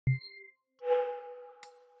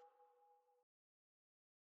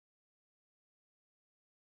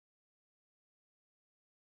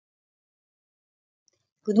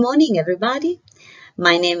Good morning, everybody.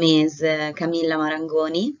 My name is Camilla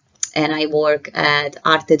Marangoni, and I work at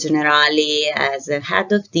Arte Generali as a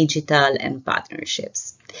head of digital and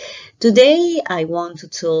partnerships. Today, I want to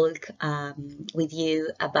talk with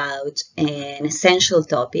you about an essential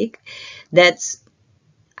topic that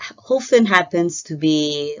often happens to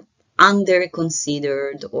be under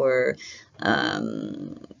considered or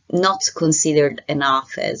not considered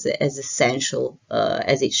enough as essential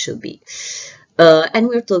as it should be. And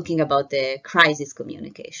we're talking about the crisis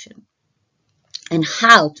communication and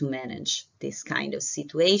how to manage this kind of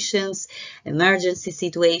situations, emergency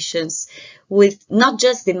situations, with not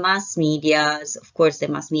just the mass medias. Of course, the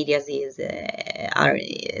mass medias is our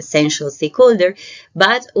essential stakeholder,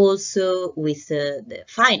 but also with the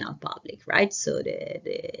final public, right? So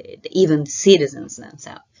even citizens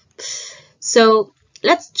themselves. So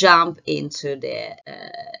let's jump into the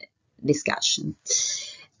discussion.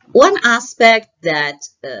 One aspect that,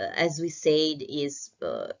 as we said, is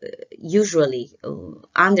usually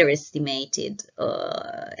underestimated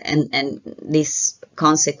and this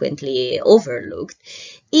consequently overlooked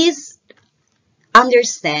is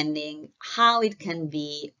understanding how it can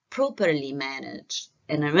be properly managed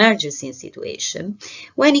an emergency situation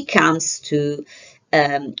when it comes to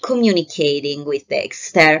communicating with the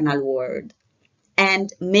external world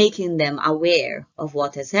and making them aware of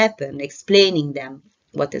what has happened, explaining them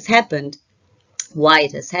what has happened, why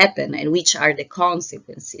it has happened, and which are the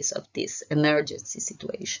consequences of this emergency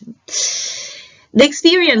situation. The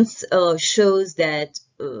experience shows that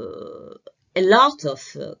a lot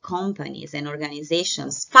of companies and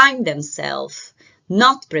organizations find themselves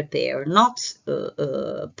not prepared, not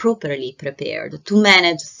properly prepared to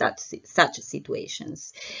manage such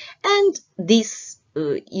situations. And this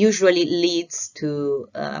usually leads to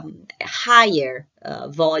a higher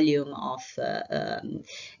volume of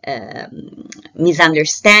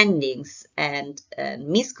misunderstandings and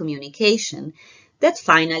miscommunication that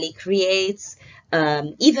finally creates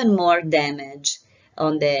even more damage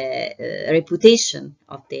on the reputation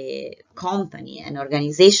of the company and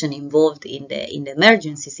organization involved in the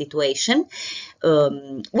emergency situation,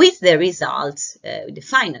 with the result, the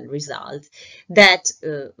final result, that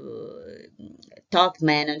top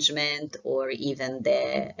management or even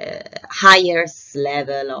the highest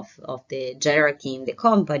level of the hierarchy in the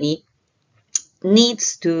company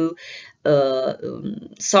needs to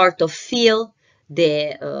sort of fill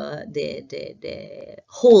the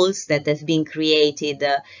holes that have been created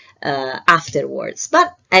afterwards.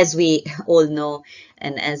 But as we all know,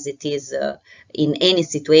 and as it is in any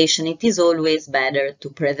situation, it is always better to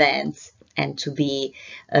prevent and to be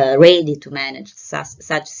ready to manage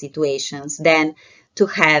such situations than to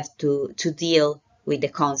have to deal with the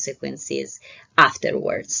consequences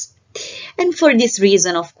afterwards. And for this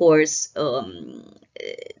reason, of course,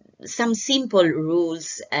 some simple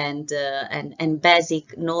rules and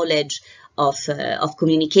basic knowledge of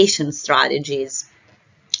communication strategies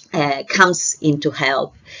comes into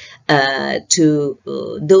help to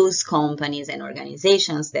those companies and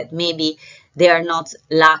organizations that maybe they are not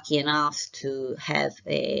lucky enough to have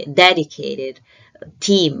a dedicated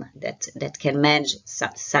team that can manage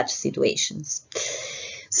such situations.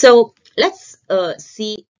 So let's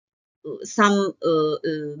see some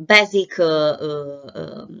basic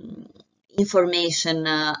information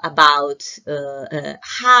about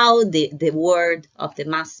how the word of the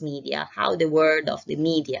mass media, how the word of the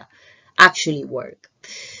media actually work.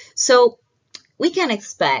 So we can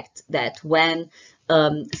expect that when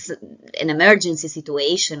an emergency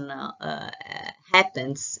situation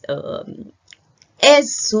happens,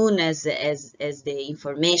 as soon as the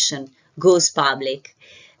information goes public,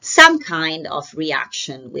 some kind of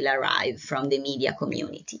reaction will arrive from the media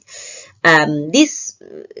community. This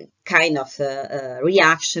kind of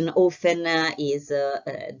reaction often is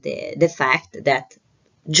the fact that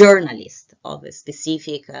journalists of a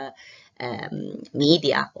specific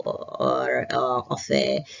media or of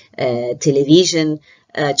a television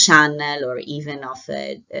channel or even of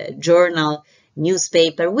a journal,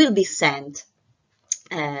 newspaper will be sent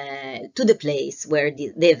to the place where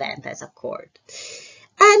the event has occurred.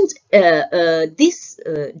 And these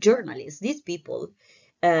journalists, these people,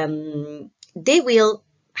 they will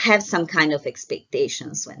have some kind of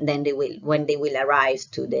expectations when they will arrive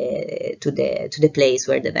to the place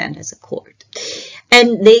where the event has occurred.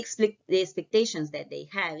 And the expectations that they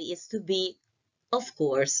have is to be, of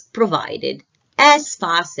course, provided as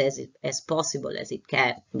fast as possible as it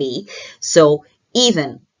can be. So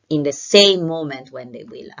even in the same moment when they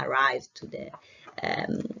will arrive to the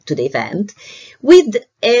event, with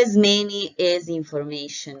as many as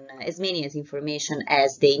information as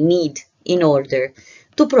they need in order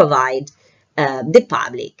to provide the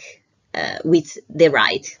public with the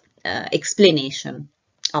right explanation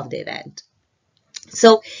of the event.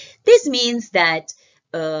 So this means that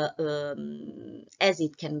as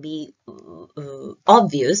it can be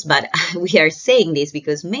obvious, but we are saying this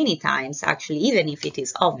because many times, actually, even if it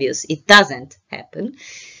is obvious, it doesn't happen.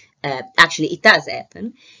 Actually, it does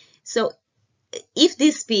happen. So if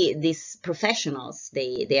these professionals,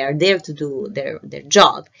 they are there to do their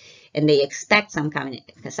job, and they expect some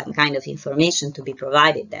kind of information to be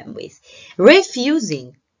provided them with,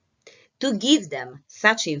 refusing to give them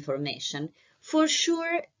such information for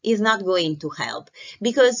sure is not going to help,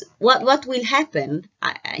 because what will happen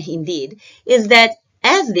indeed is that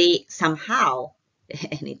as they somehow,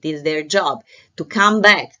 and it is their job to come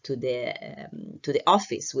back to the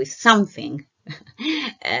office with something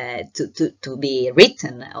to be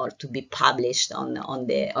written or to be published on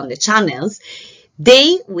the channels,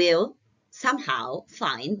 they will somehow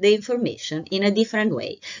find the information in a different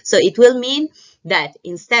way. So it will mean that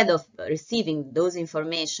instead of receiving those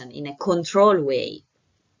information in a controlled way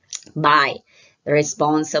by the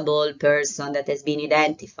responsible person that has been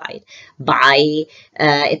identified, by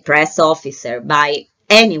a press officer, by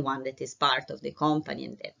anyone that is part of the company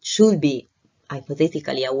and that should be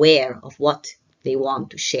hypothetically aware of what they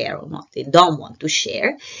want to share or what they don't want to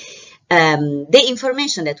share, the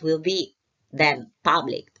information that will be then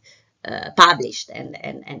published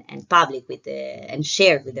and public with and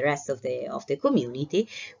shared with the rest of the community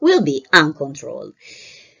will be uncontrolled.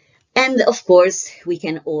 And of course, we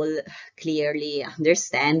can all clearly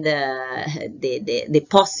understand the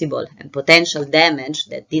possible and potential damage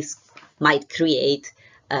that this might create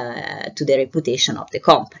to the reputation of the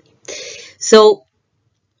company. So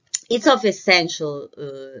it's of essential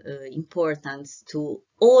importance to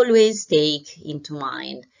always take into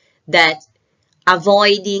mind that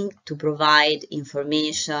avoiding to provide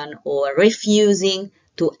information or refusing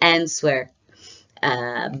to answer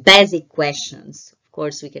basic questions. Of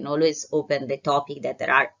course, we can always open the topic that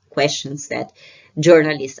there are questions that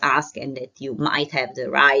journalists ask and that you might have the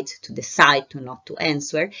right to decide to not to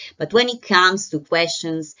answer. But when it comes to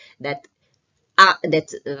questions that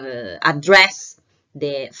address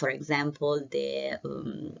for example,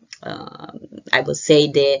 I would say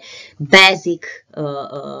the basic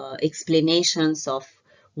explanations of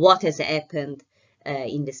what has happened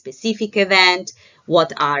in the specific event,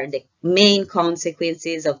 what are the main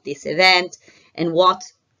consequences of this event, and what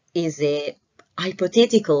is a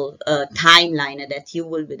hypothetical timeline that you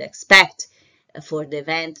would expect for the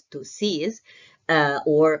event to cease,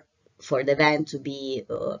 or for the event to be,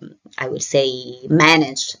 I would say,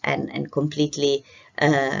 managed and completely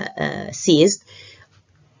ceased,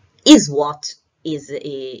 is what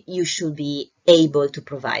you should be able to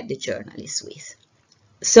provide the journalists with.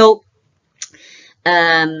 So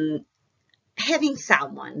having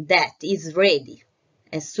someone that is ready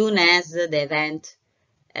as soon as the event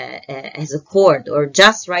has occurred or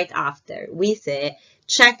just right after with a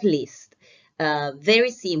checklist, very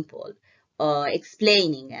simple,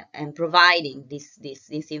 explaining and providing this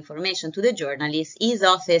information to the journalists is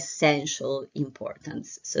of essential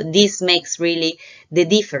importance. So this makes really the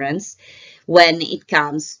difference when it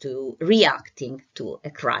comes to reacting to a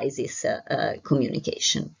crisis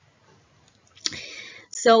communication.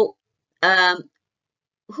 So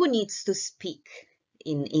who needs to speak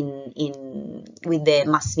with the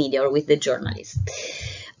mass media or with the journalists?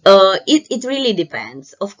 It really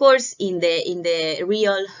depends. Of course, in the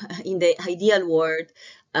ideal world,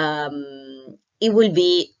 it will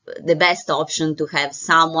be the best option to have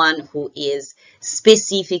someone who is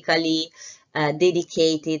specifically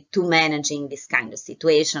dedicated to managing this kind of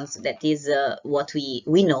situations. That is what we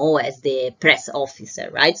know as the press officer,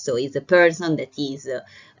 right? So it's a person that is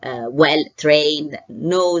well trained,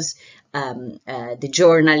 knows the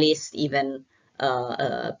journalist even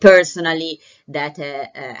personally, that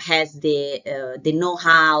has the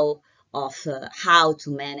know-how of how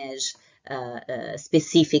to manage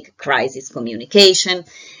specific crisis communication.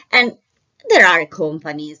 And there are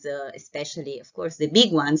companies, especially, of course, the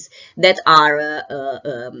big ones, that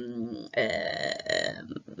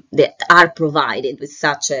are provided with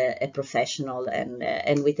such a professional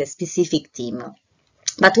and with a specific team.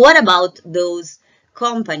 But what about those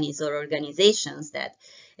companies or organizations that,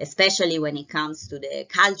 especially when it comes to the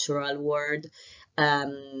cultural world,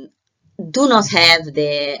 do not have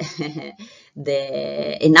the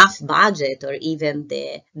enough budget or even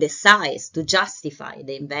the size to justify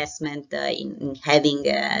the investment in having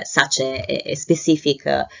such a specific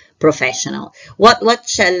professional? What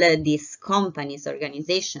shall these companies,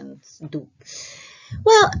 organizations do?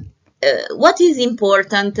 Well, what is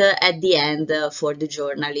important at the end for the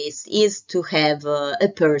journalist is to have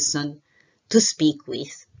a person to speak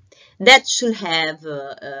with that should have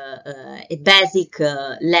a basic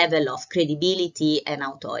level of credibility and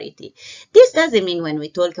authority. This doesn't mean when we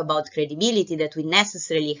talk about credibility that we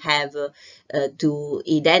necessarily have to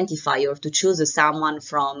identify or to choose someone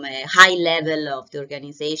from a high level of the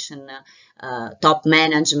organization, top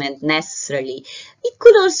management necessarily. It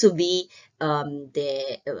could also be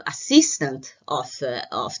the assistant of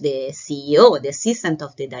the CEO, the assistant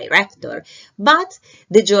of the director, but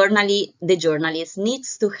the journalist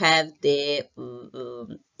needs to have the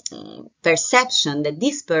perception that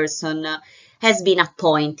this person has been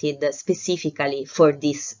appointed specifically for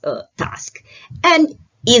this task and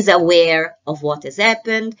is aware of what has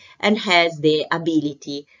happened and has the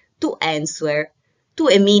ability to answer to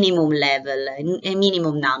a minimum level, a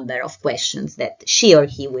minimum number of questions that she or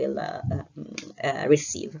he will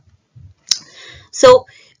receive. So,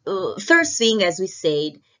 first thing, as we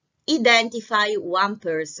said, identify one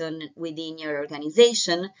person within your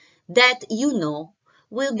organization that you know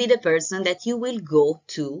will be the person that you will go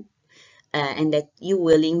to and that you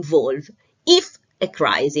will involve if a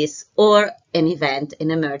crisis or an event, an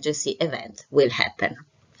emergency event will happen.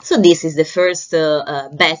 So this is the first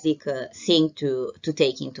basic thing to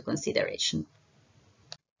take into consideration.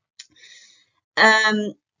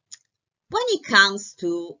 When it comes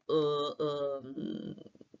to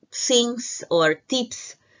things or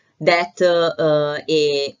tips that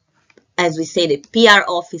as we say, the PR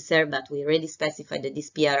officer, but we already specified that this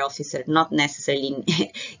PR officer not necessarily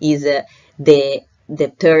is the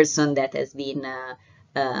person that has been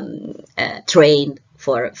trained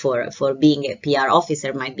for being a PR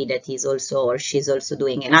officer. Might be that he's also or she's also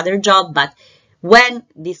doing another job, but when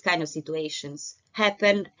these kind of situations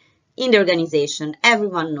happen in the organization,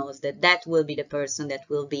 everyone knows that that will be the person that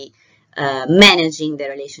will be managing the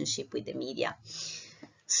relationship with the media.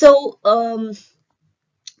 So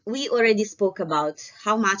we already spoke about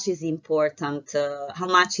how much is important, how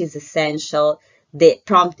much is essential, the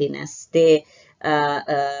promptness, the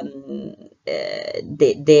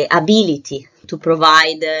ability to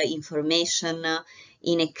provide information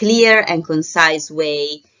in a clear and concise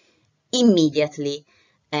way immediately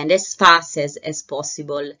and as fast as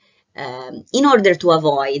possible in order to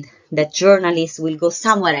avoid that journalists will go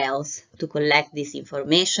somewhere else to collect this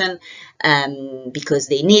information because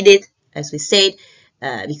they need it, as we said,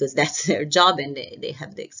 because that's their job and they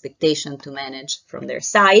have the expectation to manage from their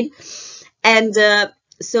side. And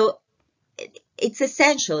so it's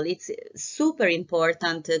essential, it's super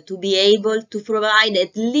important to be able to provide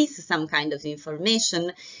at least some kind of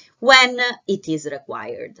information when it is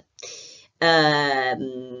required,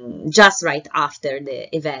 just right after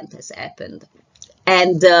the event has happened.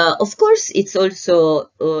 And of course, it's also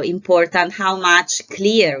important how much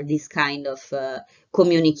clear this kind of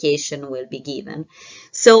communication will be given.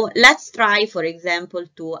 So let's try, for example,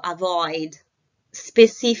 to avoid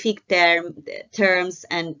specific terms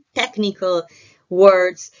and technical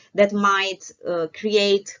words that might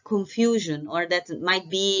create confusion or that might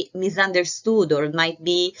be misunderstood or might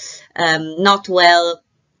be not well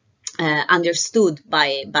understood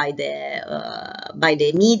by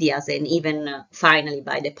the medias and even finally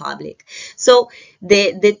by the public. So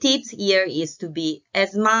the tips here is to be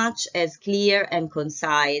as much as clear and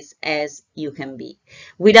concise as you can be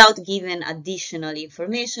without giving additional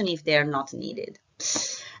information if they are not needed.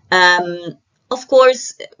 Of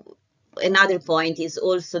course, another point is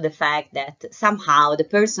also the fact that somehow the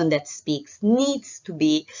person that speaks needs to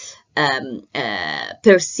be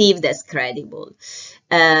perceived as credible.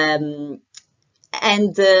 And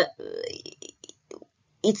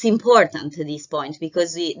it's important to this point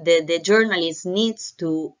because the journalist needs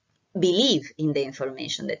to believe in the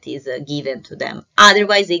information that is given to them.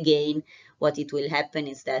 Otherwise, again, what it will happen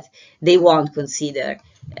is that they won't consider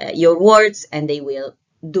your words and they will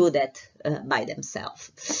do that by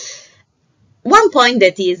themselves. One point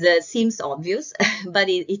that is seems obvious, but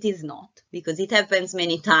it is not, because it happens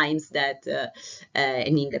many times that,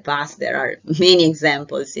 and in the past there are many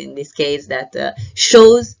examples in this case that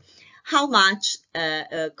shows how much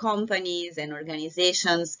companies and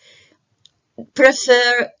organizations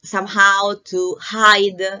prefer somehow to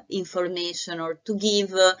hide information or to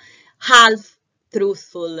give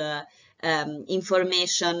half-truthful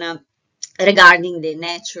information regarding the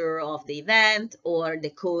nature of the event or the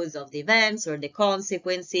cause of the events or the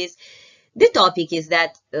consequences. The topic is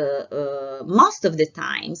that most of the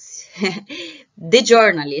times the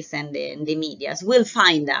journalists and the medias will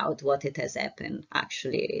find out what it has happened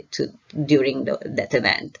actually during that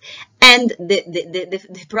event. And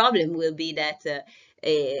the problem will be that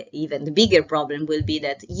even the bigger problem will be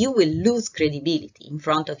that you will lose credibility in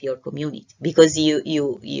front of your community, because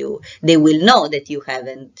they will know that you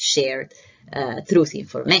haven't shared truth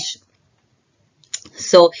information.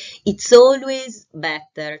 So it's always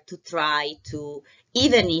better to try to,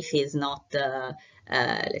 even if it's not,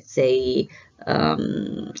 let's say,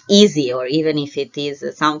 easy, or even if it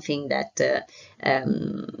is something that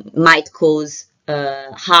might cause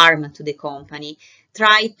harm to the company,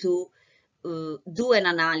 try to do an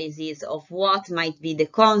analysis of what might be the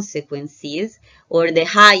consequences or the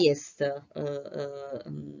highest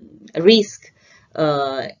risk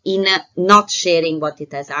in not sharing what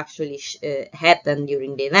it has actually happened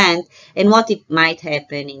during the event, and what it might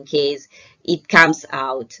happen in case it comes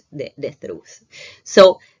out the truth.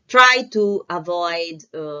 So try to avoid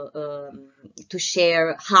to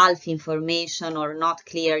share half information or not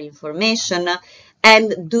clear information,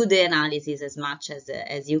 and do the analysis as much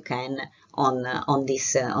as you can on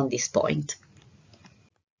this point.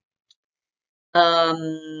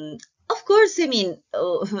 Of course, I mean,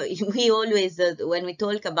 we always, when we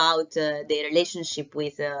talk about the relationship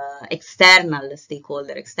with external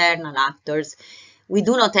stakeholder, external actors, we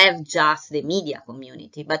do not have just the media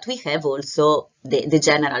community, but we have also the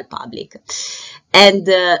general public. And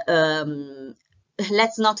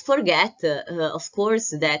let's not forget, of course,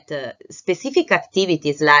 that specific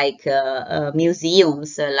activities like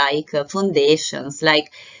museums, like foundations,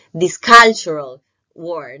 like this cultural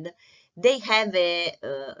world, they have a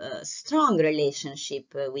strong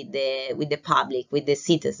relationship with the public, with the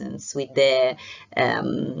citizens, with the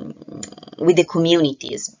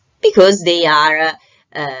communities, because they are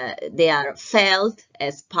felt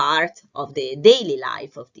as part of the daily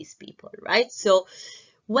life of these people, right? So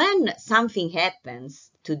when something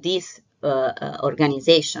happens to these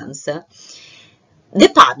organizations, the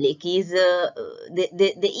public is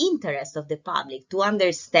the interest of the public to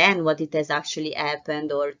understand what it has actually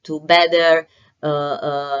happened, or to better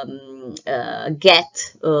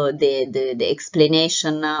get the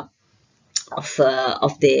explanation of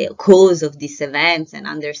the cause of these events, and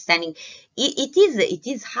understanding it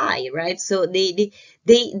is high, right? So they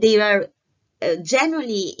are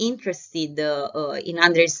generally interested in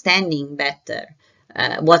understanding better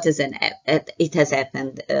what it has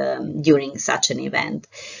happened during such an event.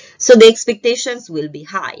 So the expectations will be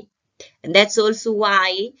high. And that's also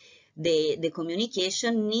why the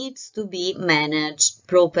communication needs to be managed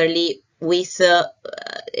properly, with a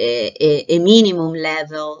minimum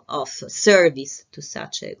level of service to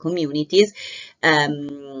such communities.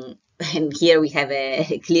 And here we have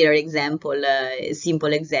a clear example, a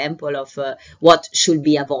simple example of what should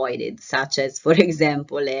be avoided, such as, for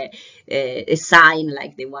example, a sign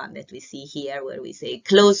like the one that we see here, where we say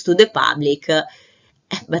 "close to the public."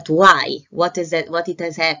 But why? What is that? What it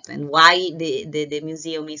has happened? Why the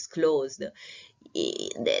museum is closed?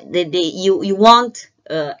 You won't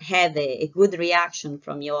have a good reaction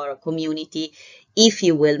from your community if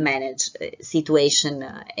you will manage a situation,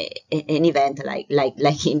 an event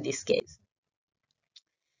like in this case.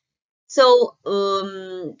 So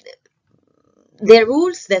the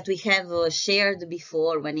rules that we have shared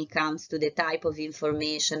before, when it comes to the type of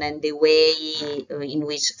information and the way in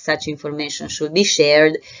which such information should be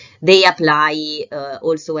shared, they apply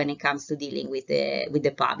also when it comes to dealing with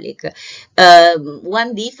the public.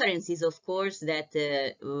 One difference is, of course, that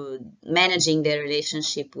managing the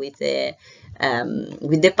relationship with the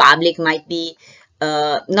public might be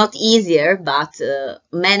not easier, but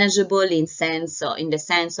manageable in the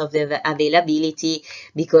sense of the availability,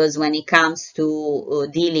 because when it comes to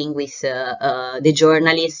dealing with the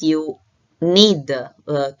journalists, you need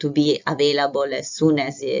to be available as soon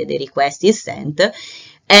as the request is sent,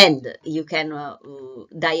 and you can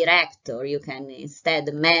direct, or you can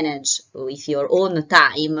instead manage with your own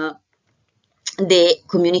time the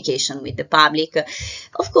communication with the public.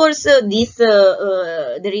 Of course, there is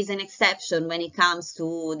an exception when it comes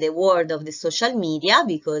to the world of the social media,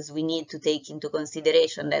 because we need to take into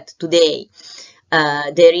consideration that today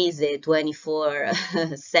there is a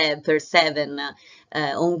 24/7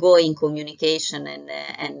 ongoing communication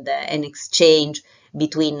and exchange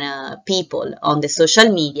between people on the social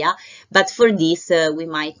media. But for this, we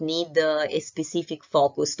might need a specific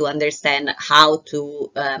focus to understand how to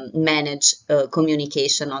manage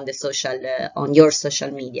communication on on your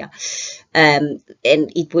social media, and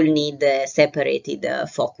it will need a separated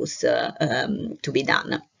focus to be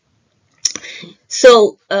done.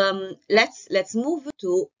 So let's move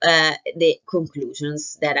to the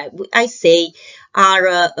conclusions that I say are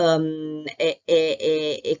a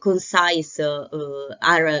concise,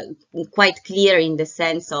 are quite clear in the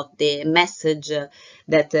sense of the message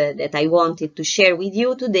that I wanted to share with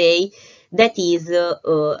you today. That is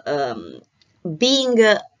being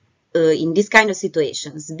in this kind of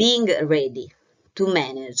situations, being ready to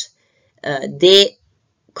manage the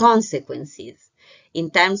consequences in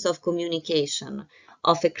terms of communication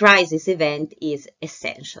of a crisis event is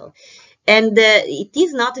essential. And it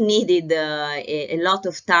is not needed a lot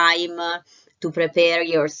of time to prepare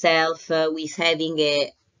yourself with having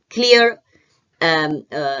a clear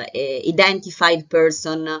identified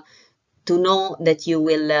person to know that you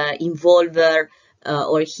will involve her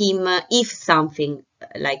or him if something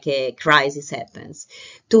like a crisis happens.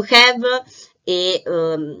 To have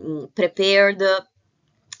a prepared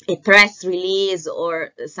a press release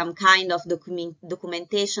or some kind of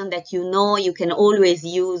documentation that you know you can always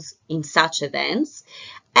use in such events,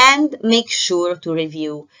 and make sure to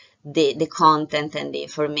review the content and the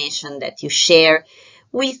information that you share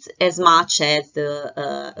with as much as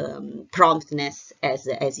the promptness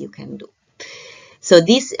as you can do. So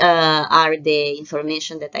these are the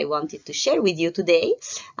information that I wanted to share with you today.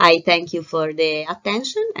 I thank you for the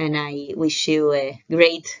attention and I wish you a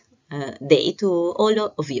great day to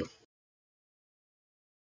all of you.